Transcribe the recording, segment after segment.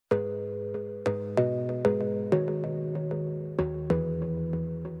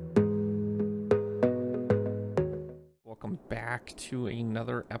back to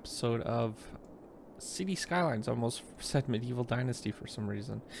another episode of Cities Skylines. I almost said Medieval Dynasty for some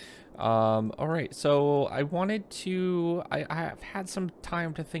reason. Alright, so I wanted to... I've had some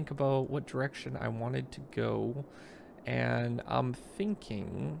time to think about what direction I wanted to go, and I'm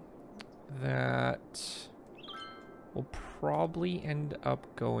thinking that we'll probably end up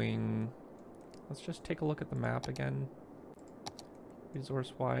going... Let's just take a look at the map again.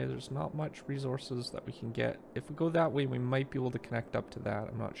 Resource-wise, there's not much resources that we can get. If we go that way, we might be able to connect up to that.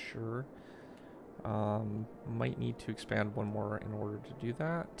 I'm not sure. Might need to expand one more in order to do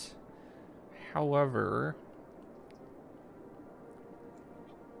that. However,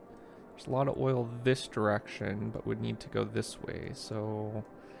 there's a lot of oil this direction, but would need to go this way. So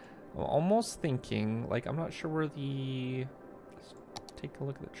I'm almost thinking, like, I'm not sure where the... Let's take a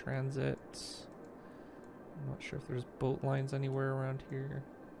look at the transit. I'm not sure if there's boat lines anywhere around here.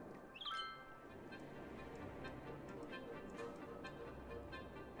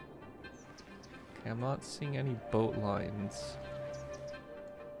 Okay, I'm not seeing any boat lines.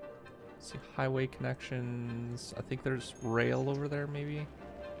 See highway connections. I think there's rail over there, maybe.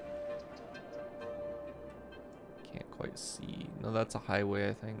 Can't quite see. No, that's a highway,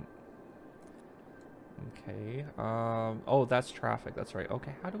 I think. Okay. Oh, that's traffic. That's right.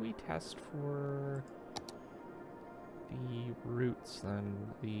 Okay, how do we test for the routes then?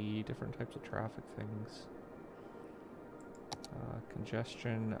 The different types of traffic things.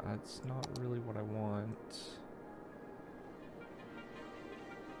 Congestion, it's not really what I want.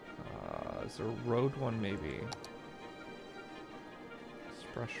 Is there a road one maybe?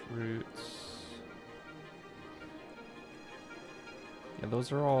 Express routes. Yeah,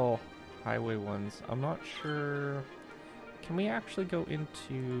 those are all highway ones. I'm not sure. Can we actually go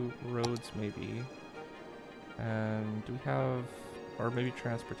into roads maybe? And do we have... Or maybe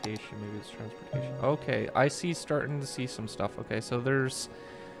transportation. Maybe it's transportation. Okay, I see, starting to see some stuff. Okay, so there's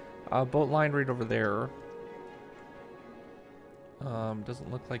a boat line right over there.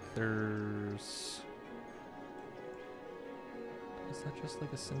 Doesn't look like there's... Is that just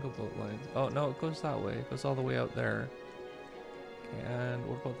like a single boat line? Oh, no, it goes that way. It goes all the way out there. Okay, and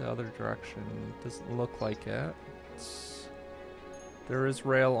what about the other direction? Doesn't look like it. There is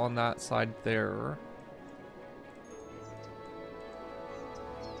rail on that side there.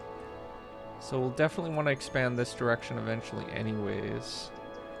 So we'll definitely want to expand this direction eventually anyways.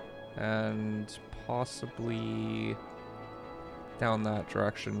 And possibly down that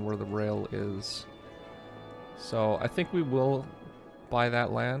direction where the rail is. So I think we will buy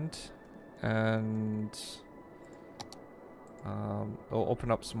that land, and it'll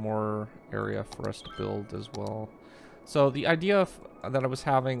open up some more area for us to build as well. So the idea that I was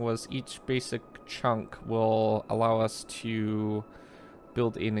having was each basic chunk will allow us to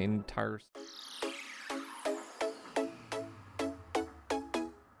build an entire...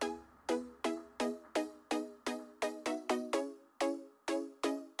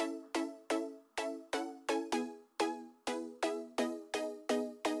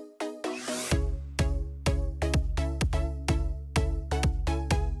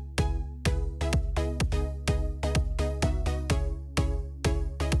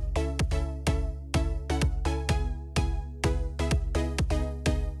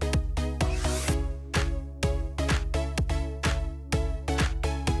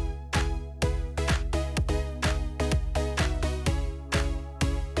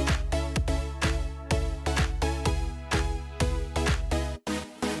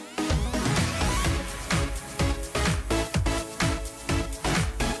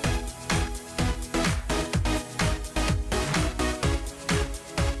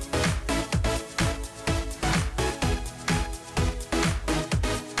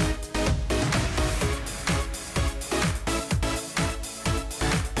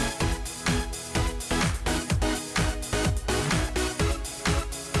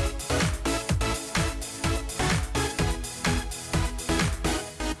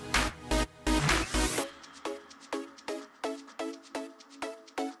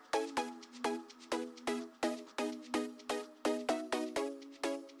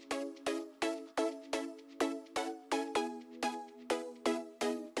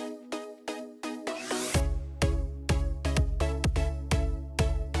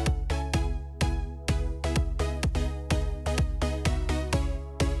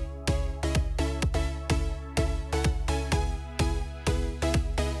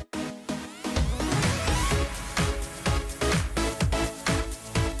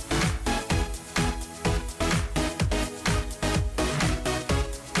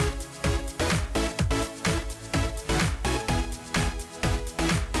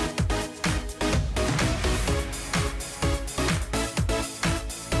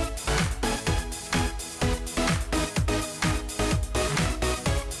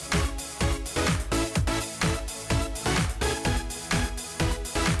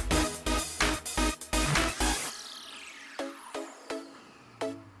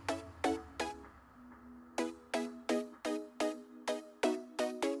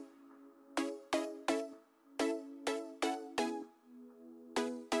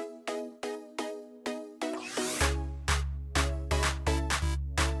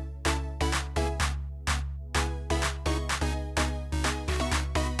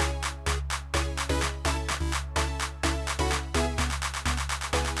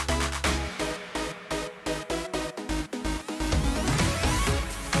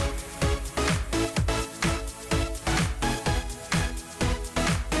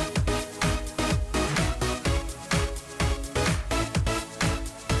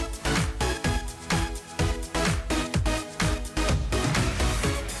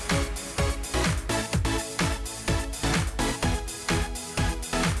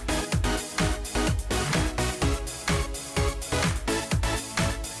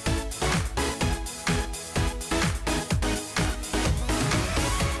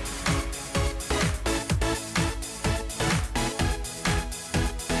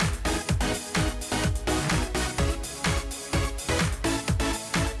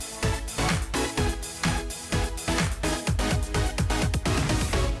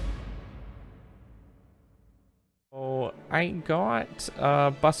 I got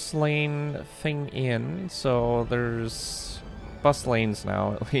a bus lane thing in, so there's bus lanes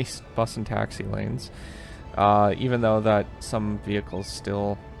now, at least bus and taxi lanes. Even though that some vehicles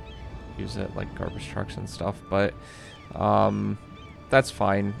still use it, like garbage trucks and stuff, but that's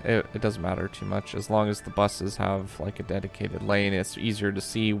fine. It doesn't matter too much as long as the buses have like a dedicated lane. It's easier to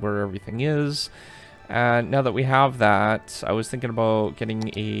see where everything is. And now that we have that, I was thinking about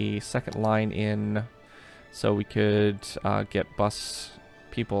getting a second line in so we could get bus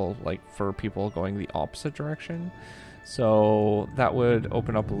people, like for people going the opposite direction. So that would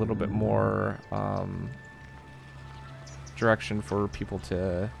open up a little bit more direction for people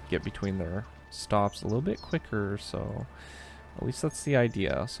to get between their stops a little bit quicker. So at least that's the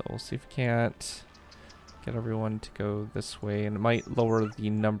idea. So we'll see if we can't get everyone to go this way, and it might lower the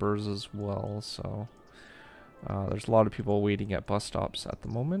numbers as well. So there's a lot of people waiting at bus stops at the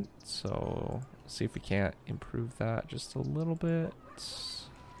moment, so see if we can't improve that just a little bit.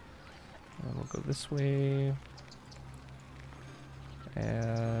 And we'll go this way,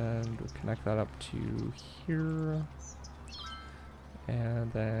 and we'll connect that up to here,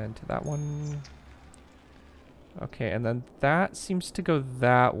 and then to that one. Okay, and then that seems to go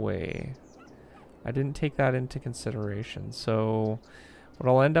that way. I didn't take that into consideration, so what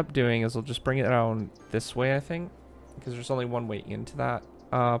I'll end up doing is I'll just bring it down this way, I think, because there's only one way into that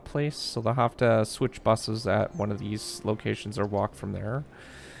place, so they'll have to switch buses at one of these locations or walk from there.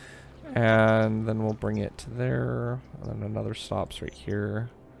 And then we'll bring it to there, and then another stop's right here.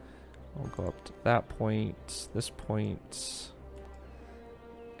 We'll go up to that point, this point,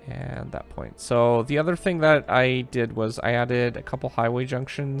 and that point. So the other thing that I did was I added a couple highway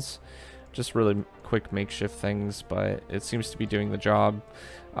junctions, just really quick makeshift things, but it seems to be doing the job.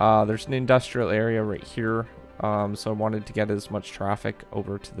 There's an industrial area right here, so I wanted to get as much traffic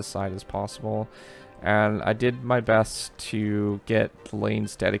over to the side as possible, and I did my best to get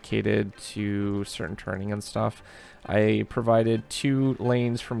lanes dedicated to certain turning and stuff. I provided 2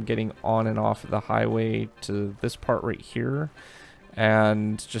 lanes from getting on and off of the highway to this part right here,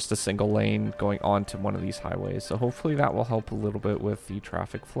 and just a single lane going on to one of these highways. So hopefully that will help a little bit with the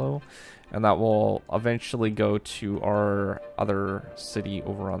traffic flow, and that will eventually go to our other city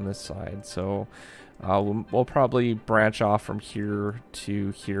over on this side. So we'll probably branch off from here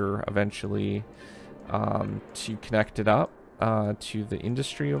to here eventually to connect it up to the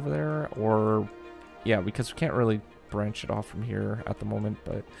industry over there, or yeah, because we can't really branch it off from here at the moment,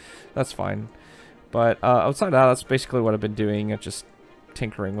 but that's fine. But outside of that, that's basically what I've been doing, just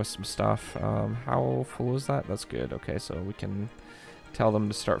tinkering with some stuff. How full is that? That's good. Okay, so we can tell them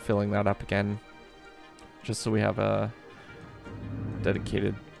to start filling that up again, just so we have a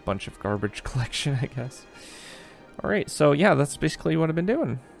dedicated bunch of garbage collection, I guess. Alright, so yeah, that's basically what I've been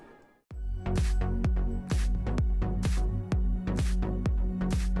doing.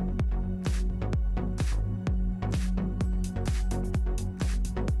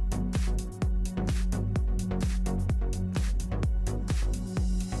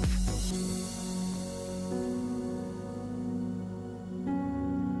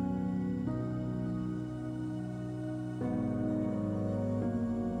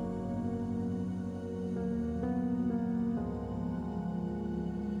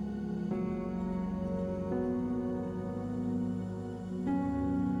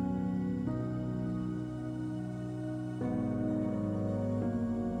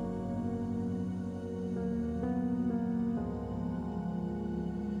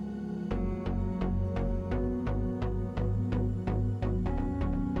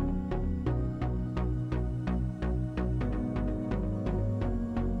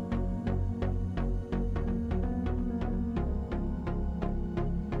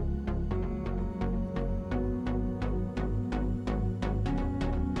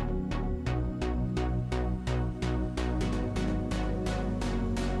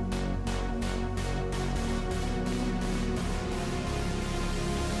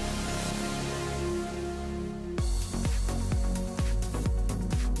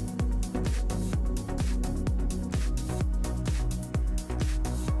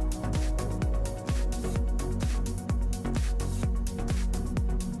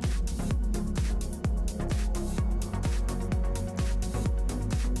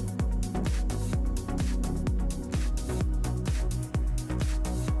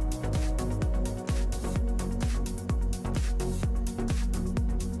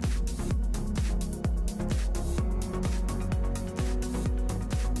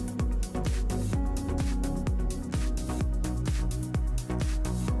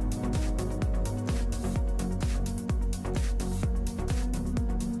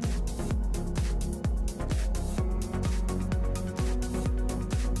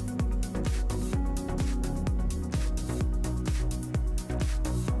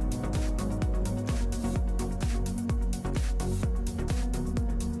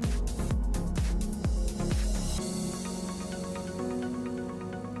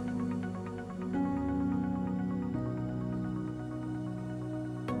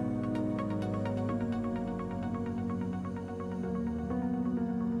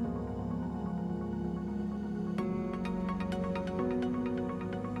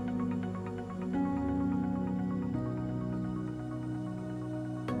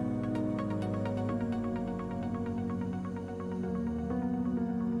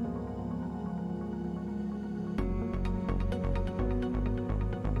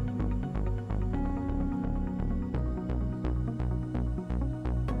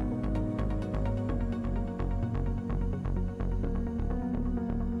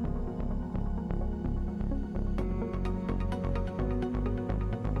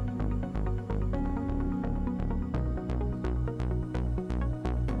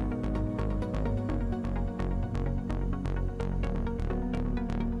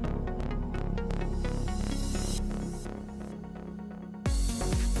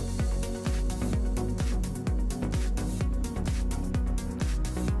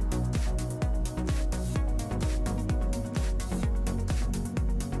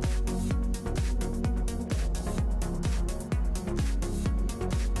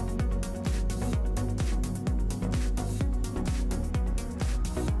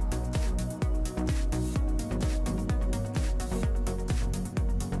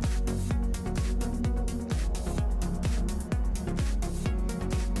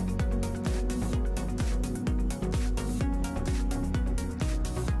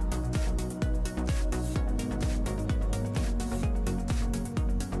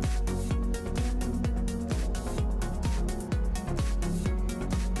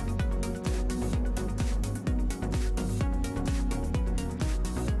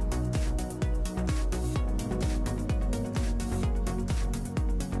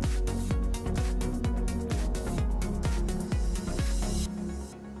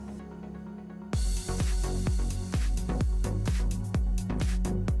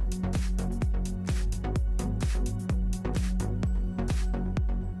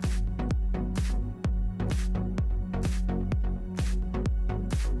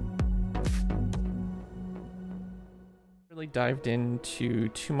 really dived into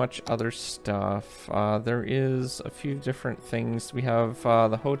too much other stuff. There is a few different things. We have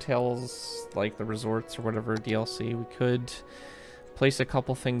the hotels, like the resorts or whatever DLC. We could place a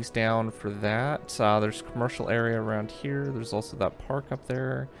couple things down for that. There's commercial area around here. There's also that park up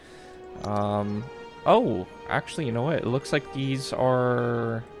there. Oh, actually, you know what? It looks like these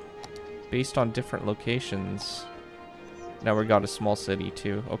are based on different locations. Now we got a small city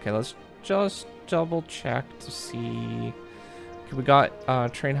too. Okay, let's just double check to see. Okay, we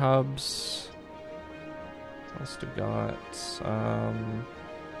got train hubs. What else do we got?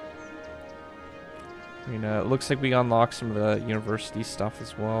 It looks like we unlocked some of the university stuff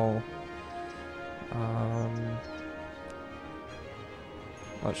as well.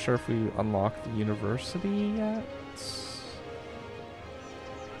 Not sure if we unlocked the university yet.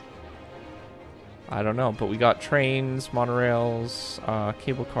 I don't know, but we got trains, monorails,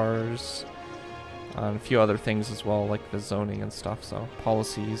 cable cars, and a few other things as well, like the zoning and stuff, so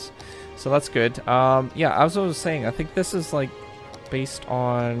policies. So that's good. Yeah, as I was saying, I think this is like based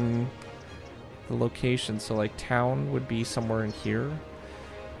on the location. So like town would be somewhere in here,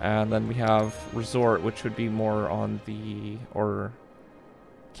 and then we have resort, which would be more on the, or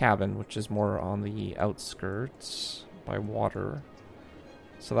cabin, which is more on the outskirts by water.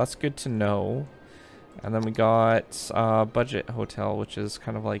 So that's good to know. And then we got budget hotel, which is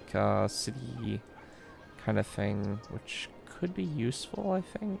kind of like a city kind of thing, which could be useful, I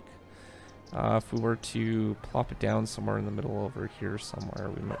think. If we were to plop it down somewhere in the middle over here somewhere,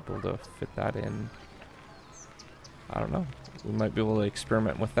 we might be able to fit that in. I don't know. We might be able to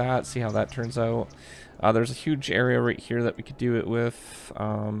experiment with that, see how that turns out. There's a huge area right here that we could do it with.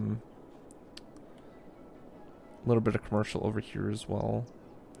 A little bit of commercial over here as well.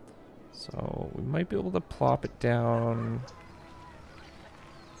 So we might be able to plop it down.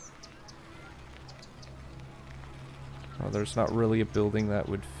 Oh, there's not really a building that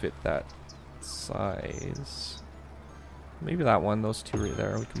would fit that size. Maybe that one, those two right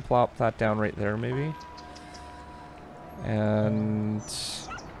there. We can plop that down right there maybe. And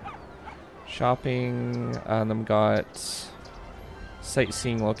shopping, and then we got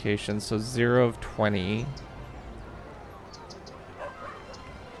sightseeing locations, so 0 of 20.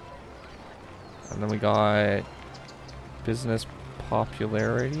 And then we got business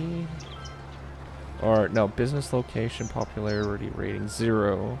popularity, or no, business location popularity rating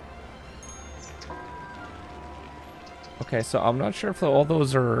 0. Okay, so I'm not sure if all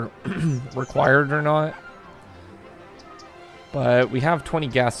those are required or not, but we have 20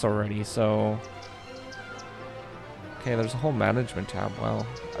 guests already, so okay, there's a whole management tab. Wow,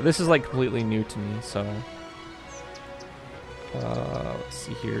 this is like completely new to me, so let's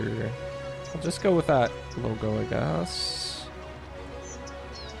see here. I'll just go with that logo, I guess.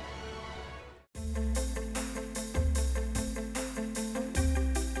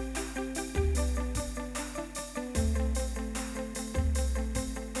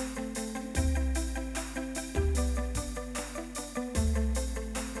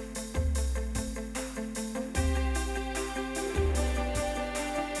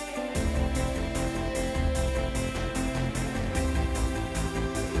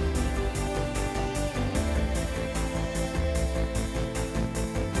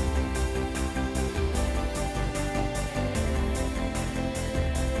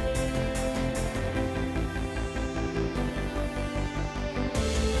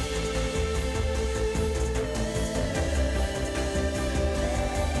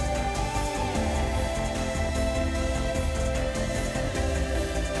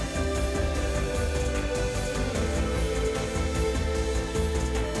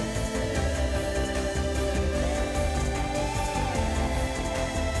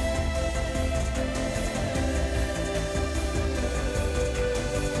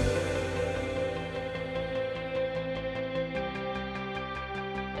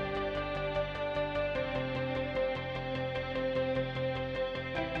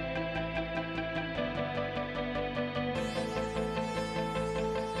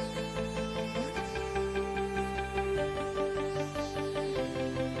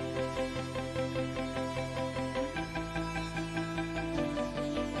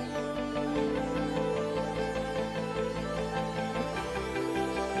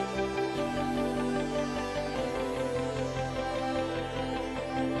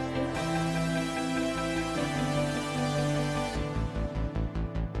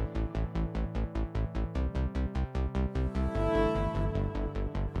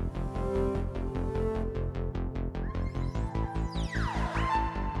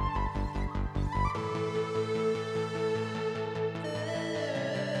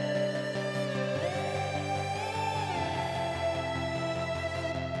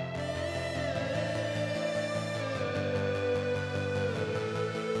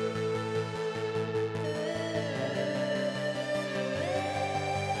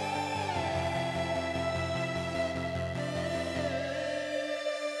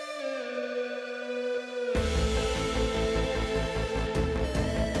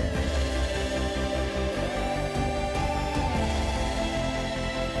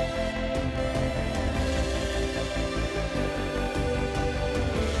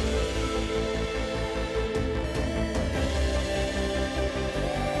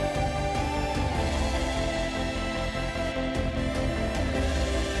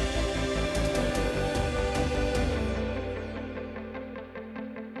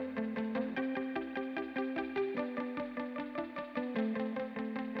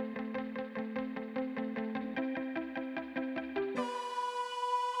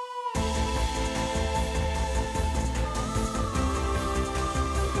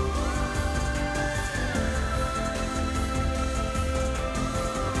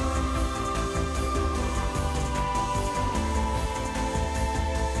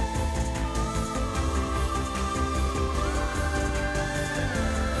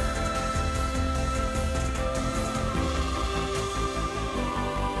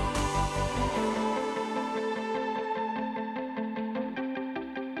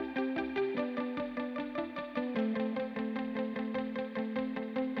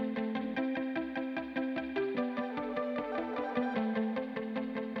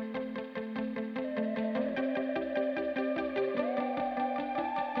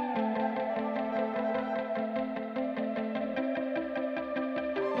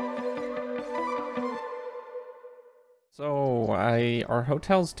 our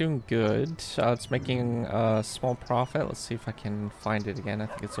hotel's doing good. It's making a small profit. Let's see if I can find it again. I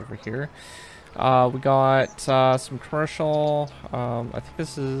think it's over here. We got some commercial. I think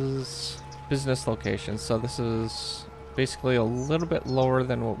this is business location. So this is basically a little bit lower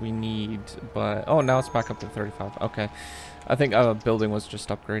than what we need, but oh, now it's back up to 35. Okay, I think a building was just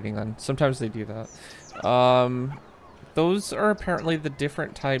upgrading then. Sometimes they do that. Those are apparently the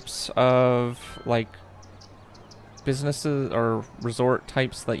different types of like businesses or resort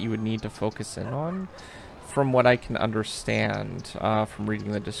types that you would need to focus in on, from what I can understand from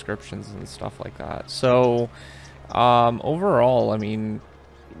reading the descriptions and stuff like that. So overall, I mean,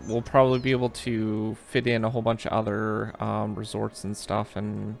 we'll probably be able to fit in a whole bunch of other resorts and stuff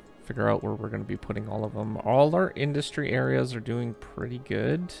and figure out where we're going to be putting all of them. All our industry areas are doing pretty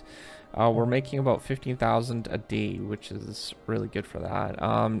good. We're making about 15,000 a day, which is really good for that.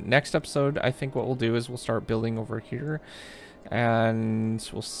 Next episode, I think what we'll do is we'll start building over here, and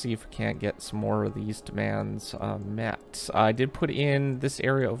we'll see if we can't get some more of these demands met. I did put in this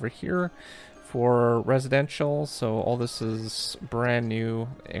area over here for residential, so all this is brand new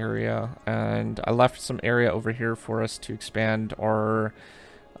area, and I left some area over here for us to expand our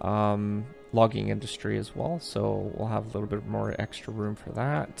logging industry as well, so we'll have a little bit more extra room for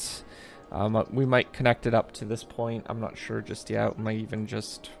that. We might connect it up to this point. I'm not sure just yet. We might even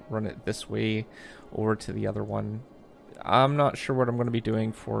just run it this way over to the other one. I'm not sure what I'm going to be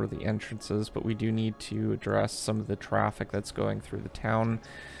doing for the entrances, but we do need to address some of the traffic that's going through the town,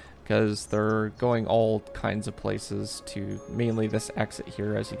 because they're going all kinds of places to mainly this exit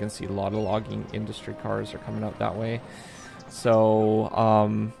here. As you can see, a lot of logging industry cars are coming out that way.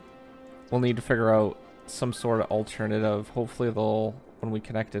 So we'll need to figure out some sort of alternative. Hopefully when we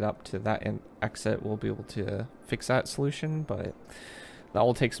connect it up to that exit, we'll be able to fix that solution, but that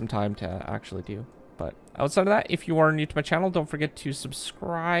will take some time to actually do. But outside of that, if you are new to my channel, don't forget to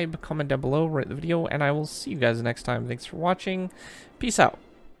subscribe, comment down below, rate the video, and I will see you guys next time. Thanks for watching. Peace out.